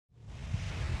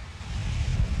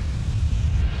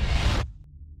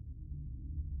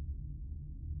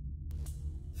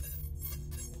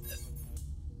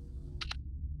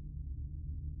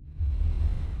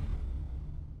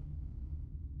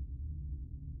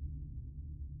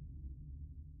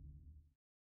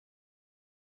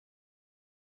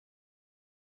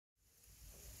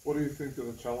What do you think are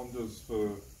the challenges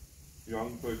for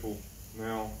young people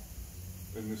now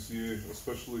in this year,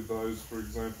 especially those, for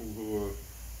example, who are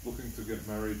looking to get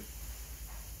married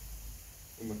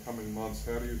in the coming months?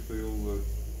 How do you feel that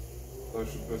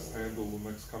they should best handle the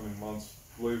next coming months,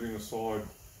 leaving aside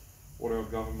what our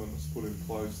government has put in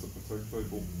place to protect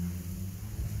people?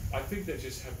 I think they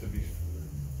just have to be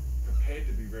prepared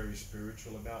to be very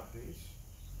spiritual about this.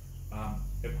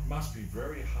 It must be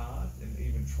very hard and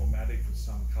even traumatic for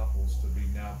some couples to be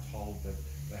now told that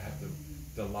they have to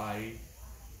delay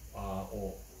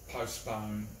or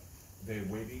postpone their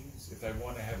weddings. If they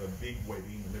want to have a big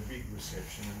wedding and a big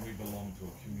reception, and we belong to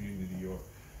a community or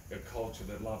a culture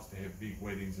that loves to have big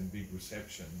weddings and big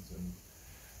receptions,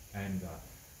 and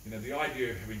you know, the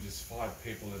idea of having just 5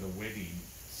 people at a wedding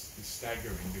is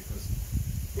staggering, because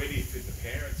where do you fit the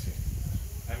parents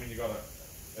in? I mean, you got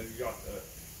a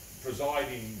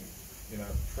presiding, you know,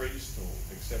 priest or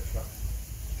etc.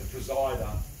 The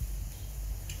presider.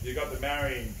 You got the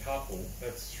marrying couple.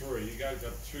 That's 3. You got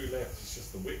 2 left. It's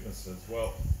just the witnesses.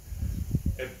 Well,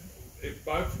 if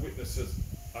both witnesses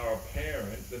are a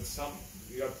parent, then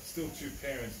you got still 2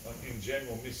 parents in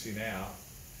general missing out.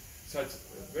 So it's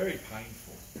very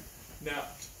painful. Now,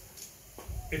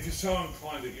 if you're so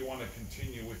inclined that you want to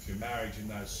continue with your marriage in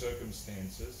those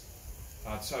circumstances,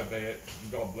 so be it.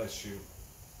 God bless you.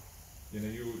 You know,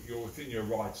 you're within your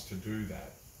rights to do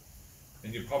that,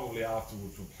 and you probably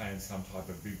afterwards will plan some type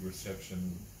of big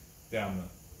reception down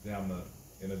the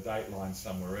in a dateline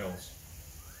somewhere else.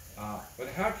 But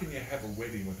how can you have a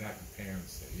wedding without your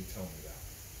parents there? You tell me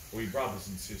that, or your brothers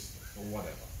and sisters, or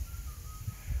whatever.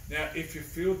 Now, if you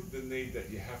feel the need that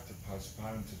you have to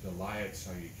postpone, to delay it,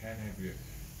 so you can have your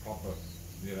proper,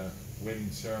 you know, wedding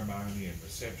ceremony and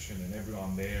reception and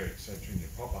everyone there, etc., and your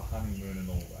proper honeymoon and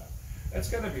all that, that's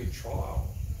going to be a trial.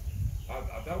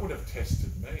 That would have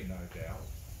tested me, no doubt.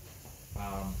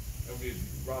 It would be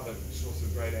rather a source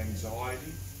of great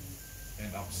anxiety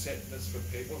and upsetness for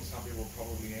people, and some people are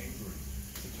probably angry.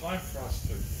 It's a time for us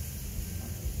to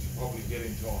probably get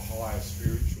into a higher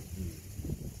spiritual gear,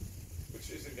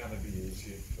 which isn't going to be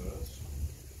easy at first.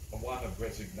 A one of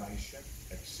resignation,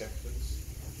 acceptance,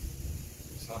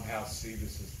 somehow see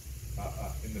this as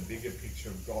in the bigger picture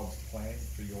of God's plan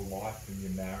for your life and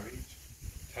your marriage.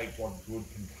 Take what good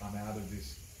can come out of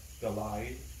this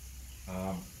delay.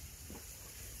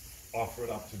 Offer it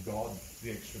up to God,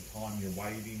 the extra time you're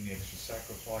waiting, the extra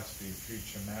sacrifice for your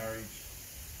future marriage.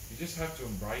 You just have to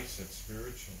embrace it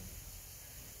spiritually.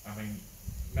 I mean,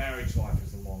 marriage life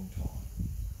is a long time.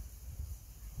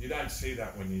 You don't see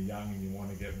that when you're young and you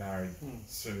want to get married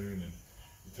soon, and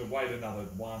to wait another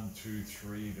 1, 2,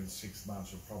 3, even 6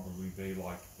 months would probably be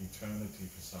like eternity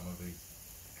for some of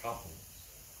these couples.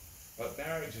 But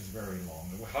marriage is very long.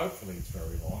 Well, hopefully it's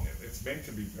very long. It's meant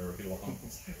to be very long.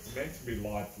 It's meant to be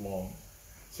lifelong.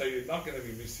 So you're not going to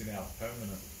be missing out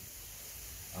permanently.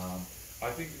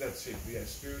 I think that's it. Yeah,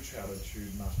 spiritual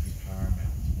attitude must be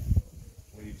paramount,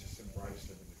 where you just embrace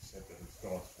it and accept it as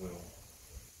God's will,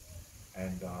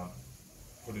 and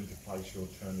put into place your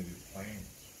alternative plans.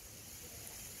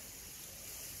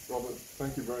 Robert,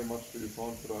 thank you very much for your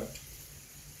time today.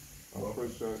 I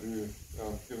appreciate you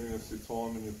giving us your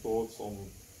time and your thoughts on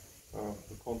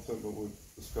the content that we've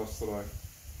discussed today.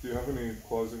 Do you have any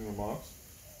closing remarks?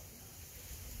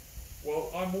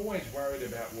 Well, I'm always worried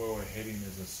about where we're heading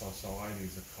as a society,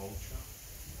 as a culture.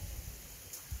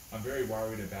 I'm very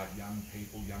worried about young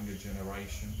people, younger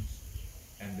generations,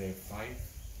 and their faith,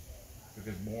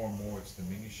 because more and more it's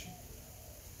diminishing.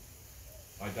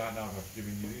 I don't know if I've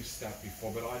given you this stat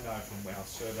before, but I know from our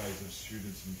surveys of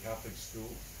students in Catholic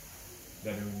schools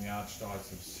that are in the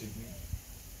Archdiocese of Sydney,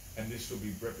 and this will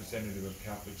be representative of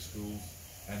Catholic schools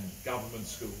and government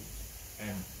schools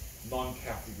and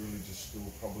non-Catholic religious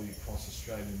schools probably across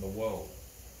Australia and the world.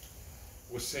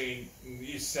 We're seeing in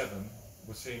Year 7,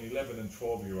 we're seeing 11 and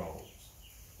 12-year-olds,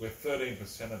 where 13%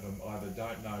 of them either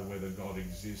don't know whether God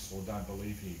exists or don't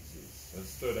believe he exists.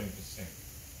 That's 13%.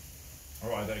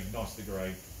 All right, they're agnostic or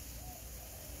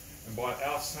atheist. And by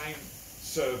our same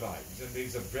surveys, and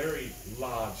these are very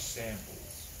large samples,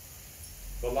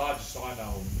 the largest I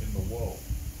know in the world.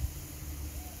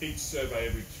 Each survey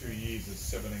every 2 years is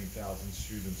 17,000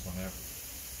 students on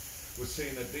average. We're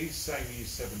seeing that these same Year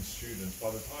 7 students, by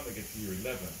the time they get to Year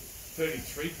 11,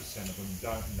 33% of them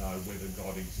don't know whether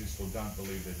God exists or don't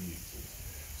believe that he exists.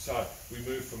 So we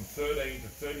move from 13 to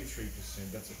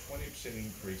 33%. That's a 20%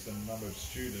 increase in the number of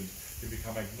students who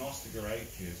become agnostic or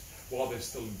atheist while they're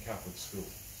still in Catholic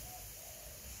schools.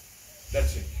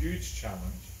 That's a huge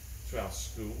challenge to our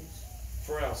schools,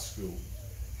 for our schools,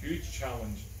 huge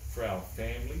challenge for our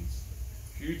families,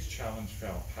 huge challenge for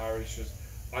our parishes,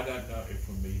 I don't know if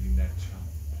we're meeting that challenge.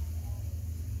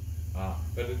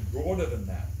 But it's broader than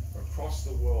that. Across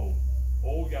the world,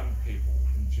 all young people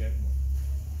in general,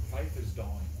 faith is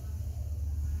dying.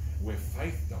 Where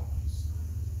faith dies,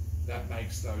 that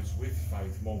makes those with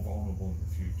faith more vulnerable in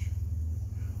the future.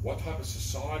 What type of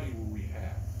society will we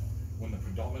have when the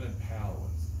predominant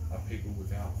powers are people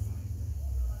without faith?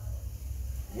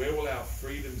 Where will our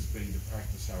freedoms be to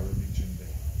practice our religion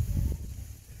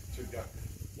there?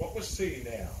 What we're seeing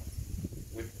now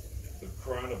with the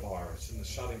coronavirus and the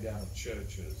shutting down of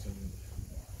churches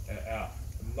and our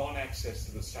non-access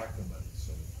to the sacraments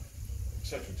and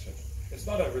etc., etc. It's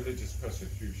not a religious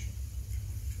persecution.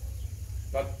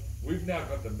 But we've now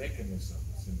got the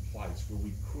mechanisms in place where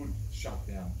we could shut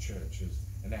down churches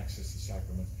and access the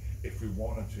sacraments if we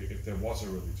wanted to, if there was a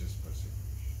religious persecution.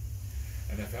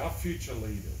 And if our future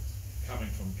leaders, coming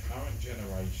from current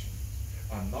generations,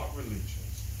 are not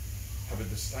religious, have a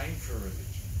disdain for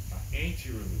religion, are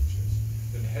anti-religious,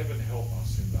 then heaven help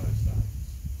us in those days.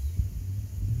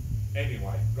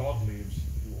 Anyway, God lives,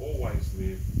 He will always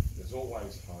live, there's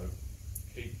always hope.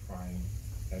 Keep praying.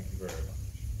 Thank you very much.